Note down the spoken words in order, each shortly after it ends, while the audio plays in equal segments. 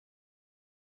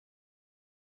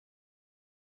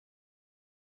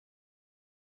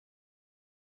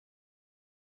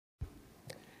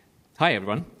Hi,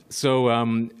 everyone. So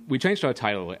we changed our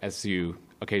title, as you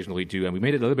occasionally do, and we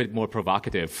made it a little bit more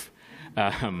provocative,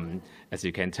 as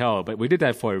you can tell. But we did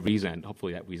that for a reason.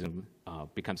 Hopefully that reason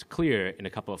becomes clear in a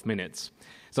couple of minutes.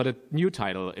 So the new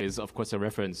title is, of course, a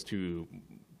reference to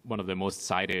one of the most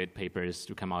cited papers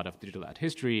to come out of digital art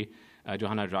history.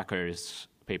 Johanna Drucker's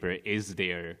paper, Is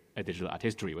There a Digital Art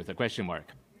History, with a question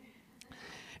mark.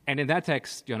 And in that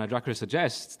text, Johanna Drucker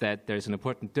suggests that there's an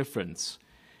important difference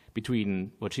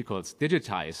between what she calls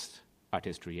digitized art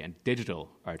history and digital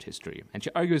art history. And she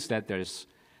argues that there's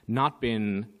not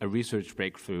been a research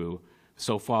breakthrough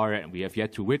so far, and we have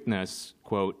yet to witness,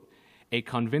 quote, a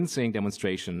convincing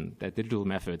demonstration that digital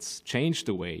methods change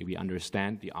the way we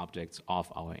understand the objects of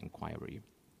our inquiry.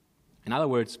 In other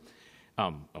words,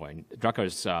 in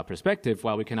Drucker's perspective,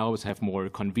 while we can always have more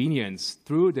convenience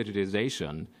through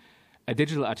digitization, a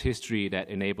digital art history that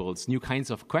enables new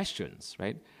kinds of questions,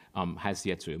 right, has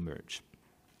yet to emerge.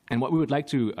 And what we would like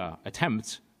to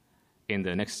attempt in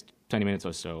the next 20 minutes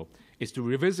or so is to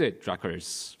revisit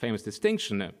Drucker's famous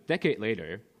distinction a decade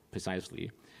later, precisely,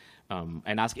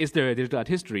 and ask, is there a digital art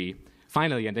history?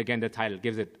 Finally, and again, the title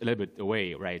gives it a little bit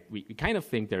away, right? We kind of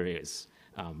think there is,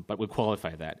 but we'll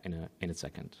qualify that in a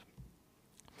second.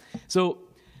 So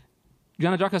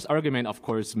Johanna Drucker's argument, of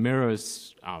course,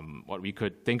 mirrors what we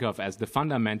could think of as the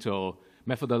fundamental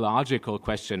methodological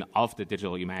question of the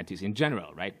digital humanities in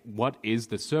general, right? What is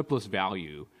the surplus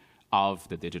value of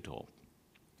the digital?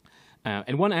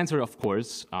 And one answer, of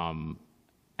course,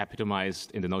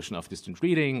 epitomized in the notion of distant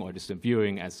reading or distant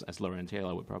viewing, as Lauren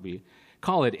Taylor would probably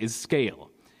call it, is scale.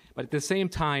 But at the same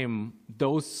time,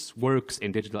 those works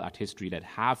in digital art history that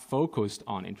have focused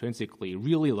on intrinsically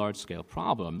really large-scale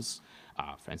problems,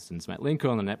 for instance, Matt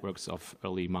Lincoln, the networks of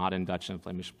early modern Dutch and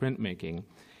Flemish printmaking,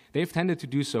 they've tended to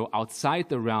do so outside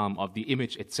the realm of the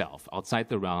image itself, outside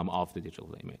the realm of the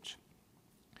digital image.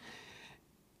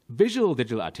 Visual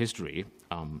digital art history,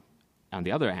 on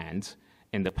the other hand,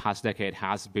 in the past decade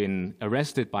has been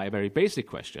arrested by a very basic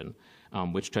question,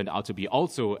 which turned out to be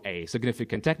also a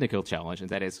significant technical challenge, and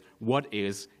that is, what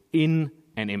is in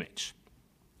an image,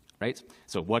 right?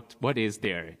 So what is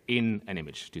there in an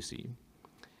image to see?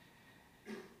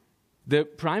 The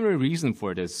primary reason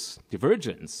for this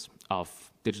divergence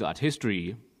of digital art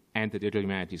history and the digital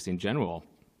humanities in general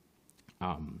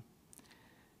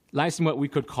lies in what we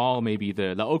could call maybe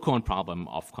the Laocoon problem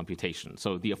of computation.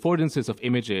 So the affordances of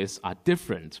images are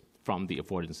different from the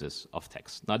affordances of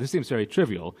text. Now, this seems very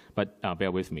trivial, but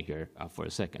bear with me here for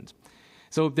a second.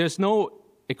 So there's no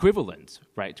equivalent,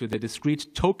 right, to the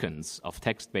discrete tokens of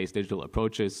text-based digital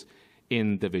approaches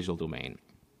in the visual domain.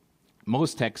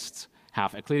 Most texts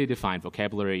have a clearly defined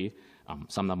vocabulary,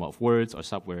 some number of words or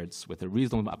subwords with a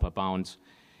reasonable upper bound.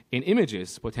 In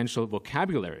images, potential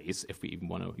vocabularies, if we even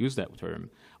want to use that term,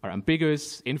 are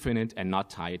ambiguous, infinite, and not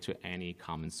tied to any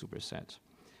common superset.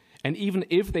 And even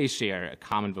if they share a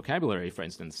common vocabulary, for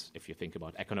instance, if you think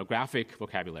about iconographic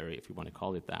vocabulary, if you want to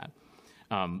call it that,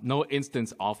 no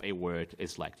instance of a word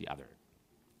is like the other.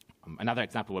 Another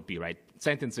example would be, right,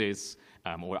 sentences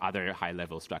or other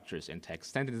high-level structures in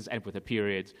text. Sentences end with a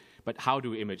period, but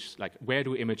where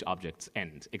do image objects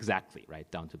end exactly,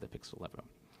 right, down to the pixel level?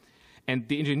 And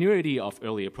the ingenuity of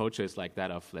early approaches like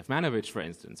that of Levmanovich, for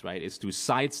instance, right, is to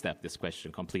sidestep this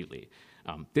question completely.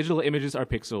 Digital images are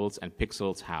pixels, and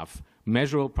pixels have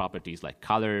measurable properties like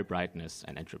color, brightness,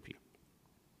 and entropy.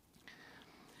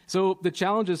 So the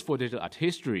challenges for digital art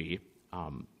history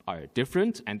are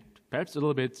different and perhaps a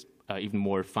little bit even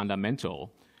more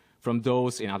fundamental from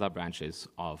those in other branches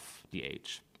of the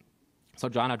age. So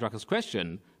Johanna Drucker's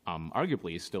question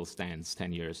arguably still stands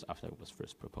 10 years after it was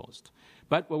first proposed.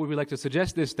 But what we would like to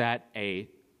suggest is that a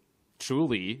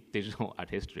truly digital art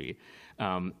history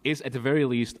is at the very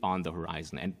least on the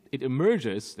horizon. And it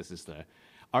emerges, this is the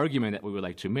argument that we would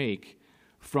like to make,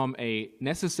 from a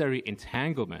necessary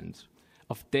entanglement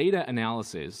of data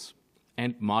analysis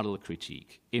and model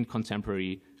critique in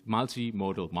contemporary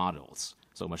multimodal models.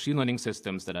 So machine learning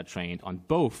systems that are trained on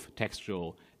both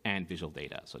textual and visual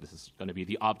data. So this is going to be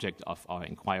the object of our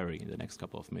inquiry in the next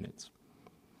couple of minutes.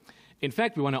 In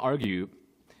fact, we want to argue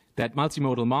that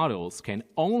multimodal models can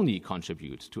only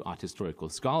contribute to art historical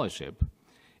scholarship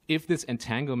if this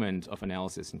entanglement of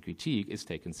analysis and critique is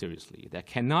taken seriously. There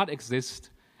cannot exist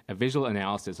a visual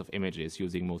analysis of images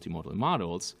using multimodal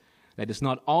models that is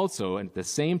not also, and at the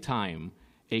same time,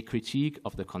 a critique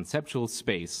of the conceptual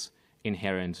space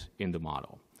inherent in the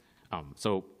model.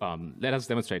 Let us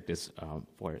demonstrate this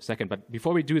for a second. But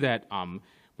before we do that,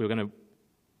 we're going to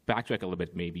backtrack a little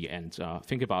bit maybe and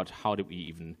think about how did we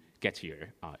even get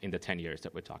here in the 10 years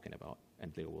that we're talking about.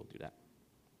 And Leo will do that.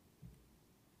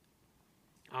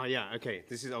 Oh, yeah, okay.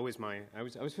 This is always my... I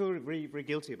was feeling very, very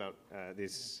guilty about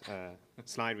this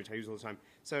slide, which I use all the time.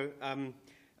 So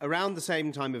around the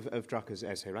same time of Drucker's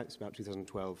essay, right, it's about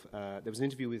 2012, there was an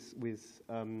interview with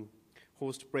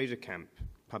Horst Bredekamp,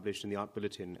 published in the Art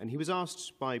Bulletin, and he was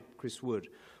asked by Chris Wood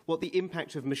what the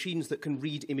impact of machines that can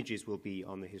read images will be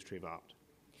on the history of art.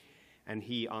 And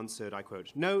he answered, I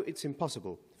quote, "No, it's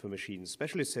impossible for machines.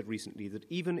 Specialists said recently that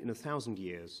even in 1,000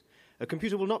 years, a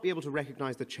computer will not be able to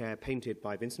recognize the chair painted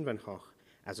by Vincent van Gogh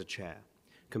as a chair.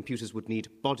 Computers would need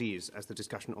bodies, as the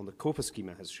discussion on the corpus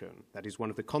schema has shown. That is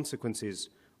one of the consequences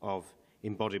of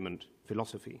embodiment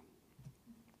philosophy."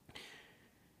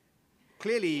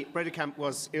 Clearly, Bredekamp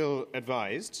was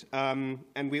ill-advised,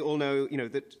 and we all know,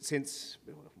 that since,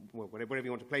 well, whatever you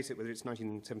want to place it, whether it's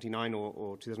 1979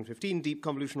 or 2015, deep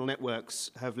convolutional networks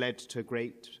have led to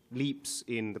great leaps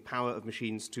in the power of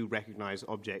machines to recognize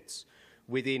objects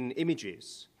within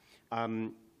images. A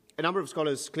number of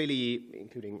scholars, clearly,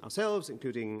 including ourselves,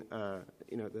 including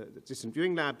the Distant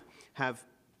Viewing Lab, have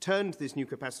turned this new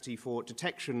capacity for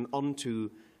detection onto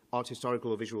art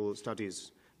historical or visual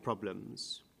studies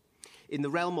problems. In the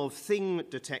realm of thing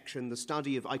detection, the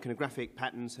study of iconographic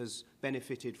patterns has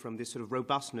benefited from this sort of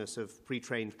robustness of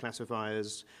pre-trained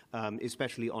classifiers,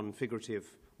 especially on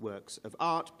figurative works of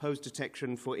art. Pose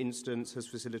detection, for instance, has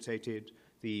facilitated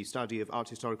the study of art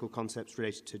historical concepts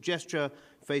related to gesture.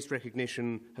 Face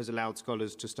recognition has allowed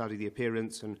scholars to study the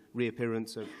appearance and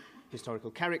reappearance of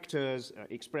historical characters,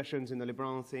 expressions in the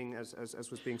Lebrun thing, as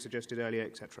was being suggested earlier,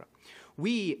 etc.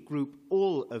 We group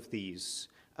all of these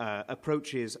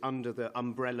approaches under the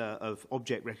umbrella of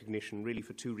object recognition really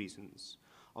for two reasons.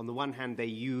 On the one hand, they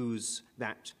use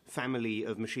that family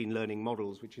of machine learning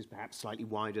models, which is perhaps slightly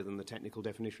wider than the technical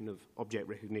definition of object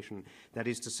recognition. That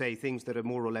is to say, things that are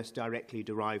more or less directly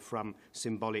derived from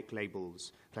symbolic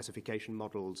labels, classification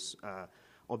models,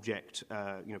 object,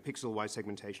 pixel-wise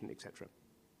segmentation, etc.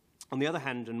 On the other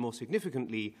hand, and more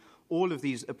significantly, all of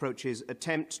these approaches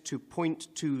attempt to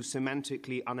point to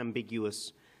semantically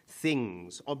unambiguous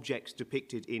things, objects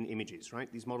depicted in images, right?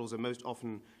 These models are most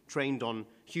often trained on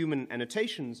human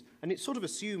annotations, and it's sort of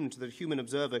assumed that a human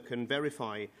observer can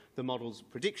verify the model's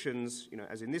predictions,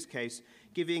 as in this case,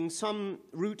 giving some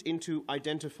route into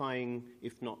identifying,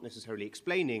 if not necessarily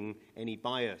explaining, any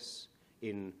bias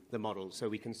in the model. So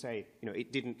we can say,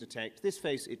 it didn't detect this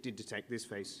face, it did detect this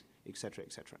face, etc.,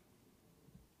 etc.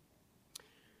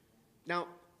 Now,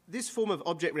 this form of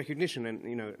object recognition,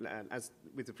 and as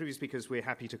with the previous speakers, we're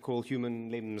happy to call human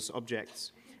limbs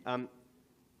objects.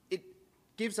 It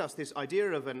gives us this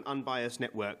idea of an unbiased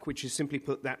network, which is simply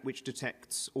put that which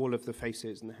detects all of the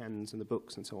faces and the hands and the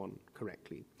books and so on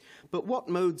correctly. But what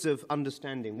modes of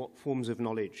understanding, what forms of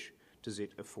knowledge does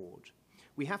it afford?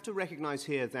 We have to recognize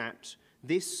here that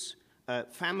this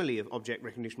family of object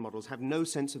recognition models have no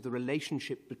sense of the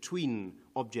relationship between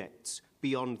objects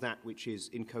beyond that which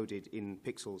is encoded in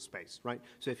pixel space, right?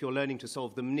 So if you're learning to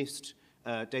solve the MNIST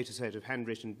data set of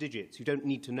handwritten digits, you don't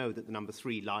need to know that the number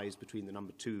 3 lies between the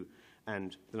number 2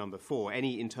 and the number 4.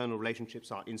 Any internal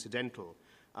relationships are incidental.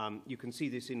 You can see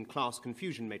this in class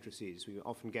confusion matrices. We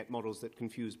often get models that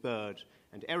confuse bird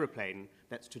and aeroplane.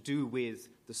 That's to do with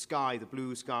the sky, the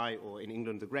blue sky, or in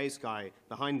England, the grey sky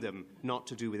behind them, not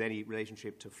to do with any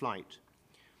relationship to flight.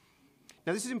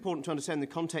 Now, this is important to understand the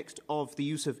context of the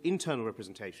use of internal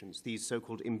representations, these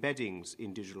so-called embeddings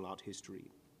in digital art history.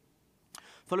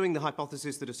 Following the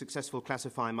hypothesis that a successful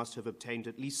classifier must have obtained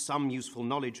at least some useful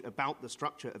knowledge about the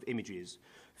structure of images,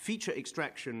 feature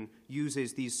extraction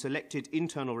uses these selected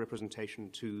internal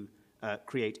representation to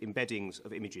create embeddings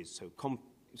of images, so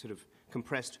sort of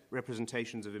compressed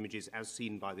representations of images as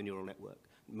seen by the neural network.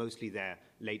 Mostly they're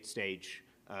late-stage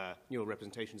neural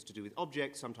representations to do with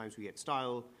objects. Sometimes we get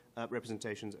style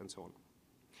representations, and so on.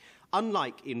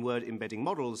 Unlike in word embedding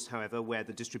models, however, where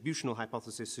the distributional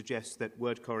hypothesis suggests that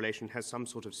word correlation has some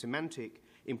sort of semantic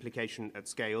implication at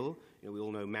scale, we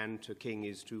all know man to king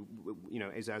is to,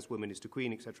 is as woman is to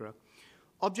queen, etc.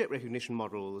 Object recognition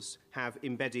models have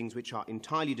embeddings which are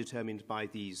entirely determined by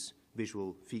these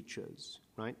visual features,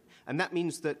 right? And that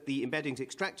means that the embeddings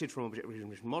extracted from object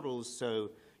recognition models,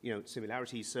 so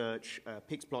similarity search,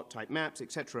 Pixplot type maps,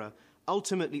 etc.,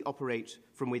 ultimately operate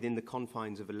from within the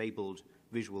confines of a labeled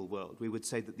visual world. We would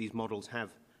say that these models have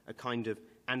a kind of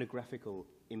anagraphical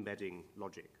embedding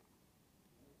logic.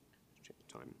 Check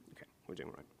the time. Okay, we're doing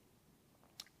all right.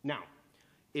 Now,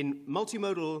 in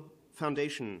multimodal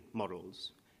foundation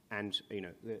models, and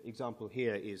the example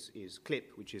here is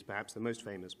CLIP, which is perhaps the most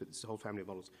famous, but it's a whole family of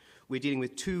models. We're dealing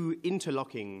with two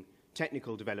interlocking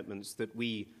technical developments that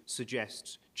we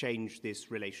suggest change this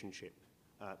relationship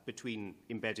between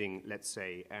embedding, let's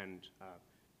say, and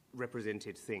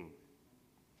represented thing.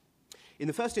 In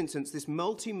the first instance, this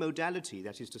multimodality,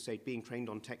 that is to say, being trained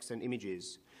on text and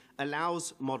images,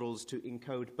 allows models to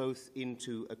encode both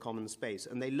into a common space.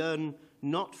 And they learn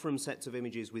not from sets of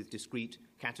images with discrete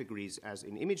categories as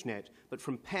in ImageNet, but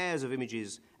from pairs of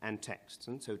images and text,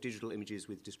 and so digital images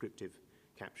with descriptive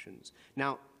captions.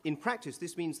 Now, in practice,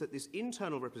 this means that this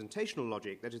internal representational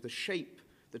logic, that is the shape,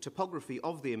 the topography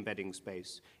of the embedding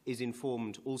space, is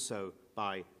informed also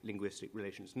by linguistic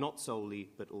relations, not solely,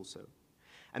 but also.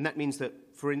 And that means that,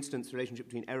 for instance, the relationship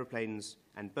between aeroplanes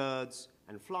and birds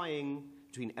and flying,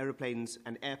 between aeroplanes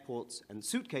and airports and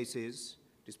suitcases,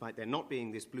 despite there not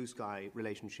being this blue sky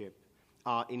relationship,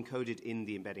 are encoded in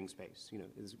the embedding space. You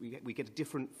know, we get a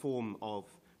different form of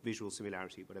visual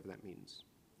similarity, whatever that means.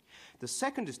 The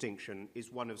second distinction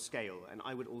is one of scale, and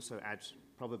I would also add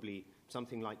probably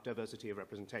something like diversity of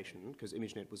representation, because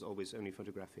ImageNet was always only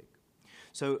photographic.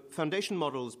 So foundation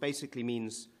models basically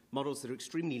means models that are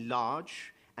extremely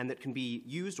large and that can be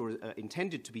used or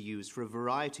intended to be used for a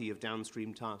variety of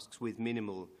downstream tasks with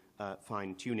minimal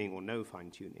fine-tuning or no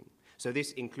fine-tuning. So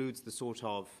this includes the sort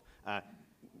of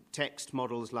text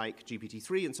models like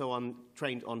GPT-3 and so on,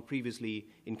 trained on previously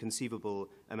inconceivable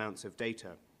amounts of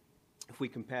data. If we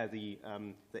compare the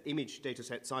image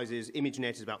dataset sizes,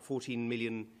 ImageNet is about 14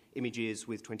 million images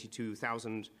with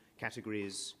 22,000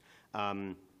 categories.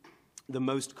 The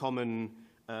most common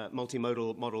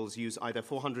multimodal models use either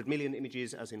 400 million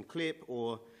images, as in CLIP,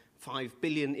 or 5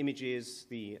 billion images,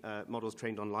 the models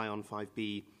trained on Lion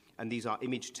 5B, and these are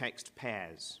image-text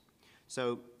pairs.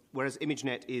 So whereas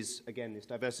ImageNet is, again, this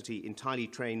diversity entirely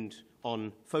trained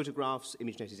on photographs,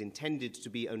 ImageNet is intended to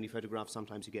be only photographs.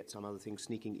 Sometimes you get some other things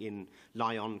sneaking in.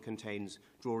 Lion contains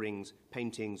drawings,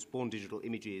 paintings, born digital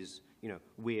images, you know,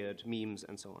 weird memes,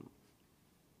 and so on.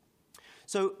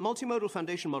 So multimodal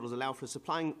foundation models allow for a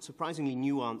surprisingly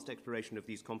nuanced exploration of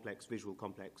these complex visual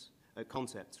concepts,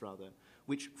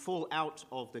 which fall out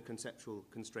of the conceptual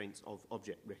constraints of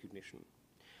object recognition.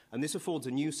 And this affords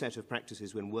a new set of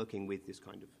practices when working with this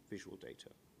kind of visual data.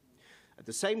 At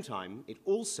the same time, it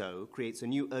also creates a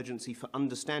new urgency for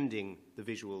understanding the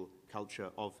visual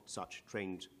culture of such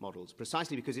trained models,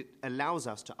 precisely because it allows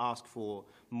us to ask for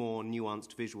more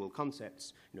nuanced visual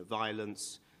concepts, you know,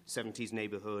 violence, 70s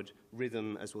neighborhood,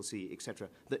 rhythm, as we'll see, etc.,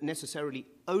 that necessarily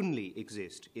only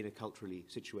exist in a culturally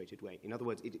situated way. In other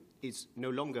words, it is no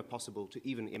longer possible to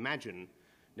even imagine,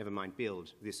 never mind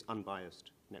build, this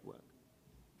unbiased network.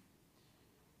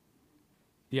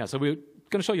 Yeah, so we're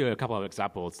going to show you a couple of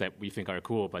examples that we think are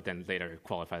cool, but then later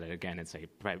qualify that again and say,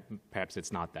 perhaps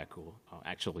it's not that cool,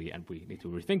 actually, and we need to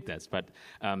rethink this. But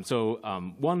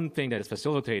one thing that is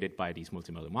facilitated by these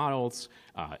multimodal models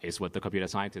is what the computer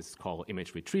scientists call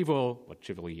image retrieval, what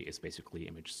trivially is basically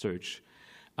image search.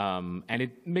 And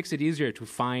it makes it easier to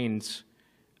find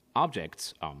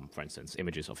objects, for instance,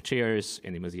 images of chairs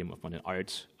in the Museum of Modern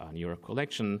Art, New York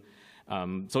collection.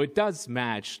 So it does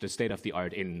match the state of the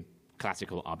art in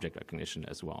classical object recognition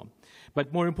as well.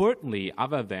 But more importantly,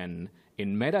 other than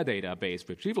in metadata-based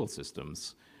retrieval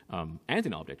systems and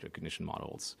in object recognition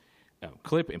models,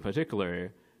 CLIP in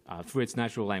particular, through its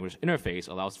natural language interface,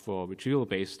 allows for retrieval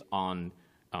based on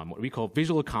what we call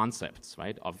visual concepts,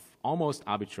 right, of almost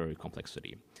arbitrary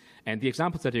complexity. And the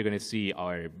examples that you're going to see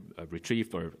are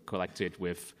retrieved or collected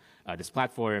with this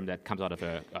platform that comes out of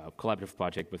a collaborative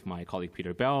project with my colleague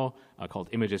Peter Bell called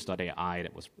images.ai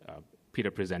that was Peter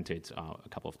presented a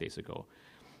couple of days ago.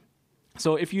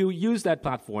 So if you use that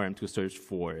platform to search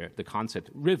for the concept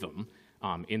rhythm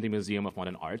in the Museum of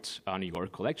Modern Art New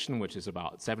York collection, which is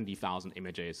about 70,000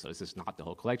 images, so this is not the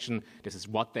whole collection, this is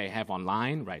what they have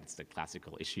online, right? It's the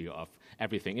classical issue of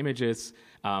everything images.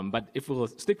 But if we'll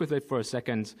stick with it for a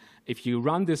second, if you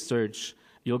run this search,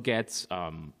 you'll get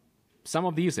some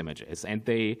of these images, and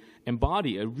they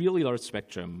embody a really large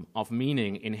spectrum of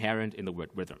meaning inherent in the word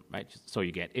rhythm, right? So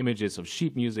you get images of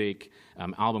sheet music,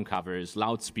 album covers,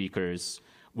 loudspeakers,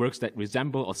 works that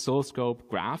resemble oscilloscope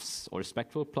graphs or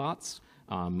spectral plots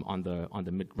on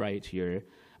the mid-right here,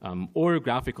 or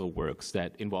graphical works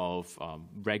that involve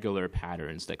regular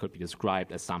patterns that could be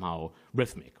described as somehow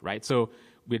rhythmic, right? So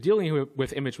we're dealing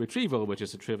with image retrieval, which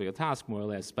is a trivial task, more or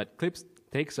less, but CLIP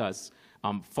takes us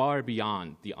far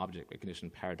beyond the object recognition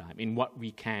paradigm in what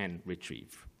we can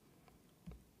retrieve.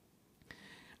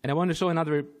 And I want to show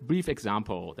another brief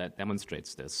example that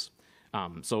demonstrates this.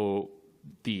 So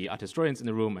the art historians in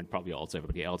the room, and probably also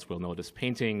everybody else, will know this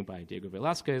painting by Diego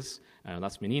Velázquez,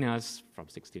 Las Meninas, from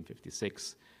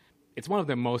 1656. It's one of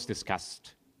the most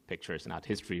discussed pictures in art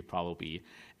history, probably,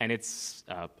 and it's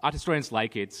art historians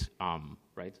like it,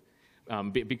 right?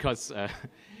 because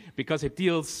it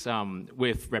deals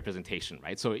with representation,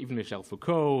 right? So even Michel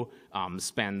Foucault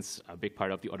spends a big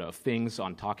part of the Order of Things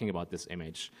on talking about this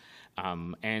image.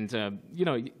 You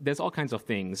know, there's all kinds of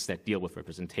things that deal with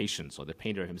representation. So the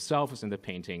painter himself is in the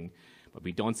painting, but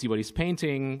we don't see what he's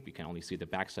painting. We can only see the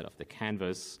backside of the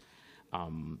canvas.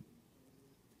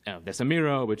 There's a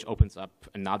mirror which opens up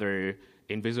another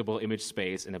invisible image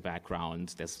space in the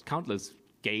background. There's countless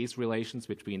gaze relations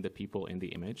between the people in the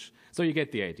image. So you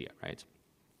get the idea, right?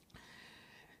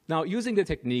 Now, using the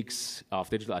techniques of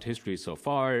digital art history so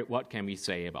far, what can we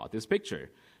say about this picture?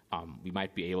 We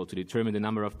might be able to determine the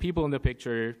number of people in the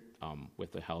picture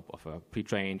with the help of a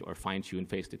pre-trained or fine-tuned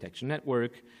face detection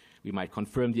network. We might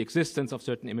confirm the existence of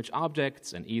certain image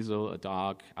objects, an easel, a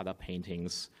dog, other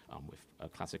paintings with a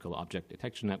classical object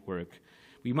detection network.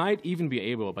 We might even be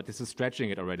able, but this is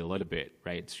stretching it already a little bit,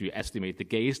 right, to estimate the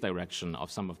gaze direction of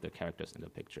some of the characters in the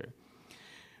picture.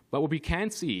 But what we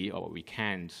can't see, or what we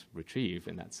can't retrieve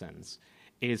in that sense,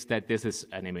 is that this is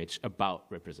an image about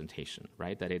representation,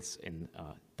 right? That it's, in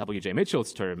W.J.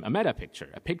 Mitchell's term, a meta picture,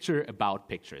 a picture about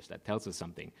pictures that tells us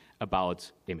something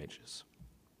about images.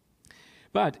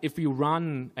 But if we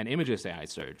run an images AI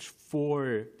search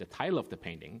for the title of the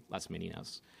painting, Las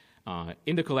Meninas,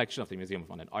 in the collection of the Museum of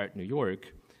Modern Art, New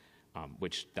York,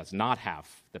 which does not have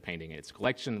the painting in its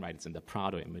collection, right? It's in the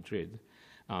Prado in Madrid.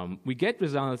 We get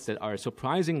results that are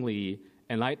surprisingly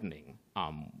enlightening.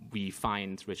 We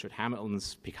find Richard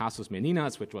Hamilton's Picasso's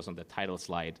Meninas, which was on the title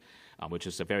slide, which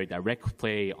is a very direct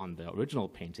play on the original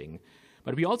painting.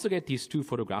 But we also get these two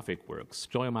photographic works,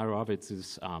 Joy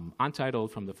Meyerowietz's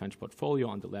Untitled from the French portfolio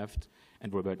on the left,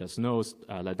 and Roberta Snow's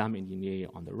La Dame Indignée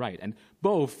on the right. And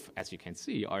both, as you can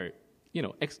see, are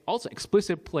also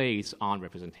explicit plays on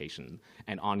representation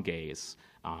and on gaze.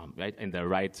 Right? In the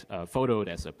right photo,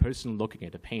 there's a person looking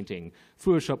at a painting.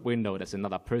 Through a shop window, there's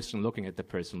another person looking at the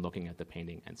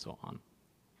painting, and so on.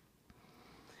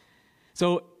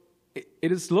 So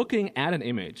it is looking at an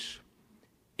image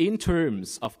in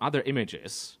terms of other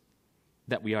images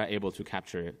that we are able to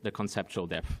capture the conceptual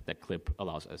depth that CLIP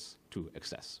allows us to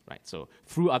access, right? So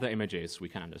through other images, we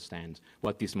can understand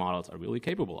what these models are really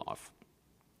capable of.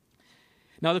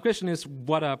 Now, the question is,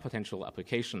 what are potential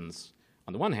applications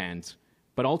on the one hand,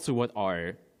 but also what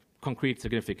are concrete,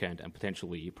 significant, and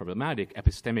potentially problematic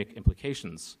epistemic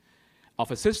implications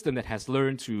of a system that has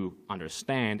learned to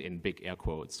understand, in big air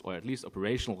quotes, or at least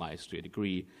operationalize to a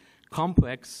degree,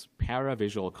 complex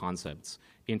para-visual concepts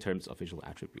in terms of visual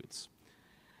attributes.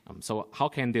 So how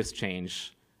can this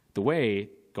change the way,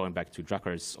 going back to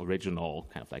Drucker's original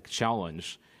kind of like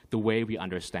challenge, the way we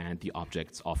understand the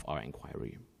objects of our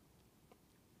inquiry?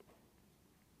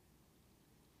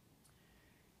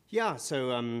 Yeah,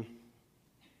 so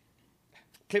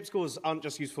CLIP scores aren't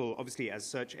just useful, obviously, as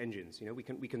search engines. You know, we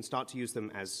can start to use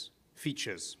them as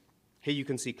features. Here you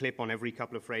can see CLIP on every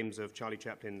couple of frames of Charlie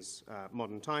Chaplin's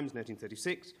Modern Times,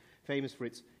 1936, famous for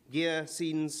its gear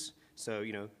scenes. So,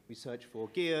 you know, we search for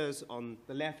gears. On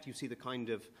the left, you see the kind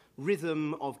of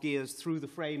rhythm of gears through the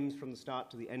frames from the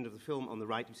start to the end of the film. On the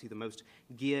right, you see the most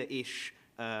gear-ish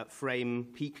frame,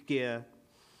 peak gear.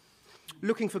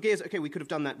 Looking for gears, okay, we could have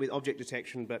done that with object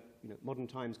detection, but Modern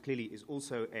Times clearly is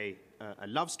also a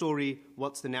love story.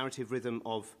 What's the narrative rhythm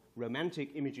of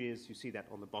romantic images? You see that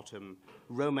on the bottom.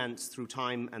 Romance through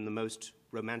time and the most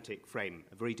romantic frame,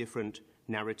 a very different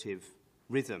narrative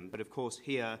rhythm. But of course,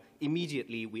 here,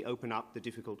 immediately, we open up the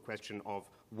difficult question of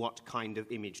what kind of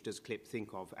image does CLIP think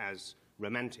of as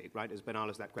romantic, right? As banal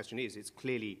as that question is, it's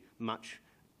clearly much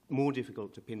more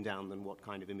difficult to pin down than what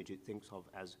kind of image it thinks of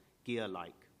as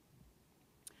gear-like.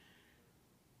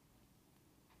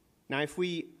 Now, if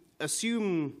we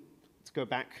assume, let's go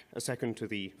back a second to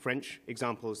the French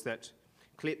examples, that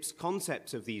CLIP's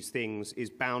concepts of these things is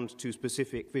bound to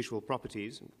specific visual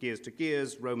properties, gears to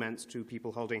gears, romance to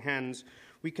people holding hands,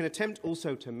 we can attempt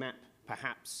also to map,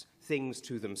 perhaps, things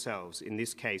to themselves, in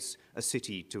this case, a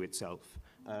city to itself.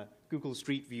 Google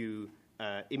Street View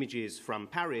images from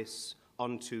Paris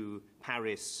onto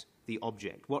Paris, the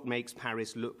object. What makes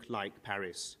Paris look like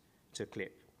Paris to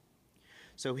CLIP?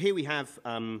 So here we have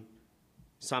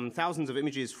some thousands of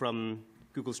images from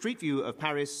Google Street View of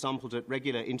Paris sampled at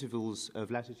regular intervals of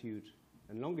latitude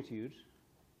and longitude.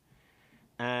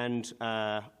 And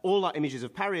all are images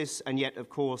of Paris, and yet, of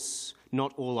course,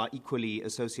 not all are equally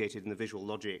associated in the visual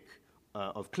logic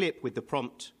of CLIP with the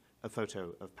prompt, a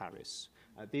photo of Paris.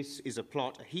 This is a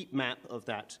plot, a heat map of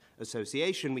that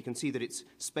association. We can see that it's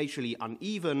spatially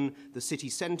uneven. The city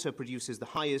center produces the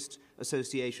highest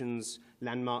associations,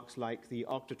 landmarks like the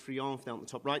Arc de Triomphe down at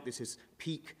the top right. This is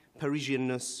peak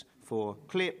Parisianness for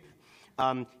CLIP.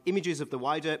 Images of the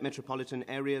wider metropolitan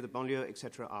area, the banlieue,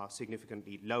 etc., are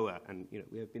significantly lower. And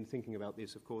we have been thinking about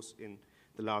this, of course, in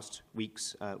the last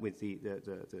weeks with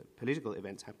the political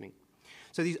events happening.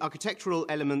 So these architectural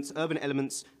elements, urban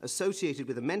elements associated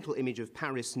with a mental image of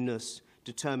Paris-ness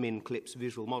determine Clip's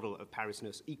visual model of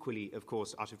Paris-ness, equally, of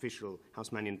course, artificial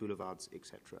Haussmannian boulevards,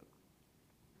 etc.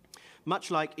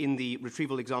 Much like in the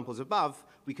retrieval examples above,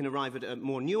 we can arrive at a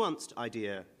more nuanced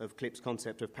idea of Clip's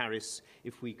concept of Paris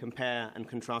if we compare and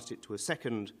contrast it to a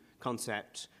second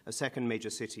concept, a second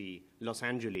major city, Los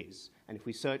Angeles. And if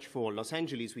we search for Los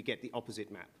Angeles, we get the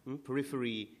opposite map.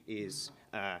 Periphery is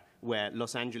where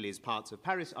Los Angeles parts of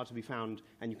Paris are to be found,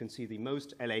 and you can see the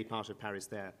most LA part of Paris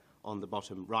there on the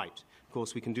bottom right. Of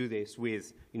course, we can do this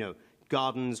with,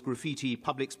 gardens, graffiti,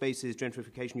 public spaces,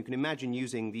 gentrification. You can imagine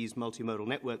using these multimodal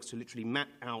networks to literally map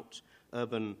out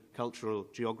urban cultural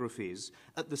geographies.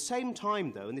 At the same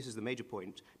time, though, and this is the major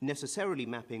point, necessarily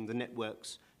mapping the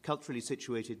network's culturally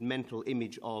situated mental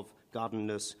image of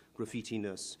gardenness,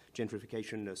 graffiti-ness,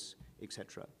 gentrification-ness,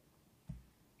 etc.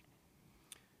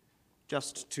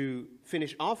 Just to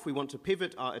finish off, we want to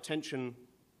pivot our attention,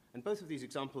 and both of these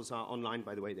examples are online,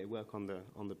 by the way, they work on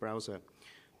the browser,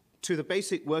 to the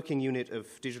basic working unit of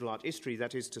digital art history,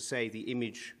 that is to say, the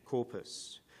image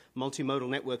corpus. Multimodal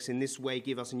networks in this way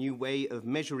give us a new way of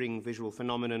measuring visual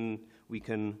phenomenon. We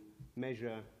can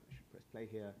measure, I should press play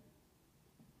here.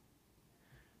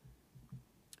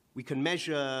 We can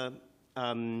measure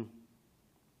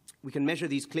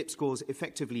these clip scores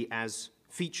effectively as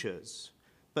features.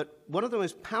 But one of the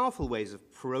most powerful ways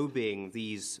of probing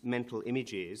these mental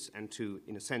images and to,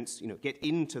 in a sense, get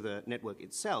into the network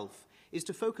itself is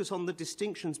to focus on the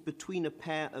distinctions between a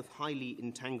pair of highly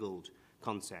entangled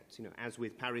concepts, as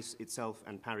with Paris itself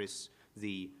and Paris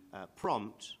the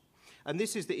prompt. And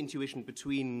this is the intuition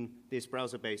between this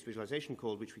browser-based visualization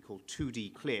code, which we call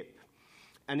 2D clip.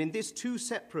 And in this, two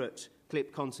separate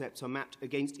clip concepts are mapped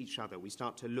against each other. We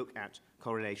start to look at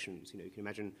correlations. You can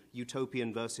imagine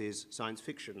utopian versus science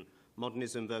fiction,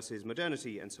 modernism versus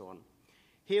modernity, and so on.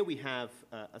 Here we have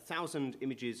 1,000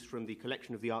 images from the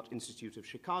collection of the Art Institute of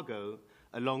Chicago,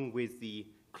 along with the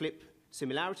clip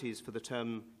similarities for the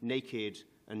term naked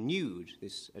and nude,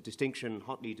 this distinction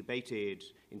hotly debated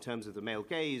in terms of the male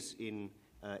gaze in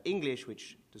English,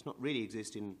 which does not really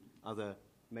exist in other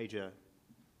major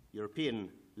European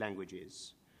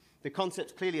languages. The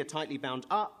concepts clearly are tightly bound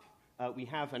up. We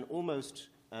have an almost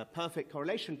perfect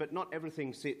correlation, but not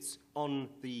everything sits on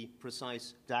the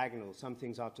precise diagonal. Some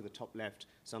things are to the top left,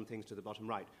 some things to the bottom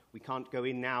right. We can't go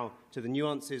in now to the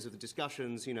nuances of the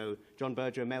discussions, John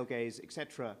Berger, male gaze,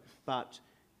 etc. But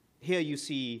here you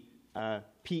see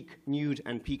peak nude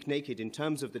and peak naked in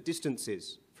terms of the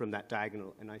distances from that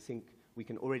diagonal. And I think we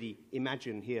can already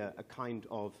imagine here a kind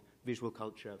of visual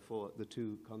culture for the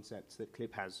two concepts that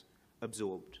Clip has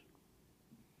absorbed.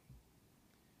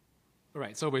 All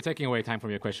right, so we're taking away time from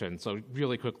your question. So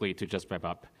really quickly to just wrap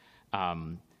up,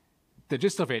 the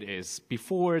gist of it is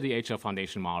before the HL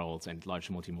Foundation models and large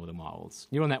multimodal models,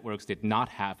 neural networks did not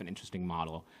have an interesting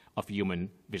model of human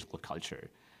visual culture.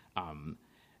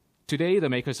 Today, the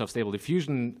makers of Stable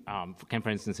Diffusion can, for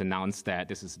instance, announce that,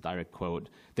 this is a direct quote,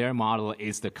 their model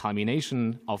is the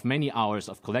culmination of many hours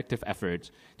of collective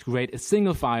effort to create a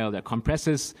single file that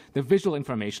compresses the visual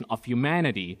information of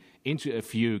humanity into a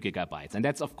few gigabytes. And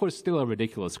that's, of course, still a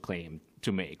ridiculous claim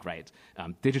to make, right?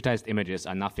 Digitized images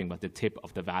are nothing but the tip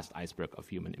of the vast iceberg of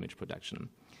human image production.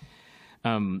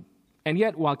 And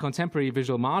yet, while contemporary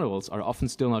visual models are often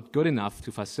still not good enough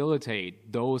to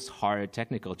facilitate those hard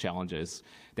technical challenges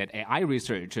that AI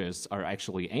researchers are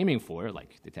actually aiming for,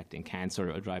 like detecting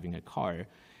cancer or driving a car,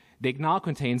 they now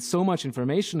contain so much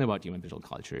information about human visual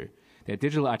culture that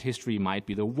digital art history might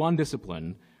be the one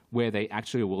discipline where they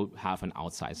actually will have an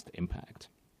outsized impact.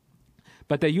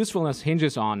 But their usefulness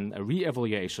hinges on a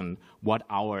re-evaluation what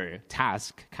our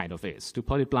task kind of is. To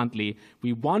put it bluntly,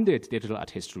 we wanted digital art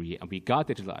history and we got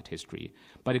digital art history,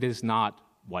 but it is not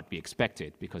what we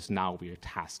expected because now we are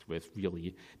tasked with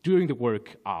really doing the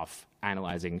work of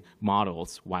analyzing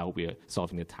models while we're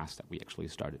solving the task that we actually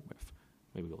started with.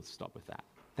 Maybe we'll stop with that.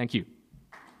 Thank you.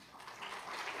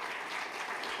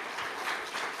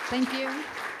 Thank you.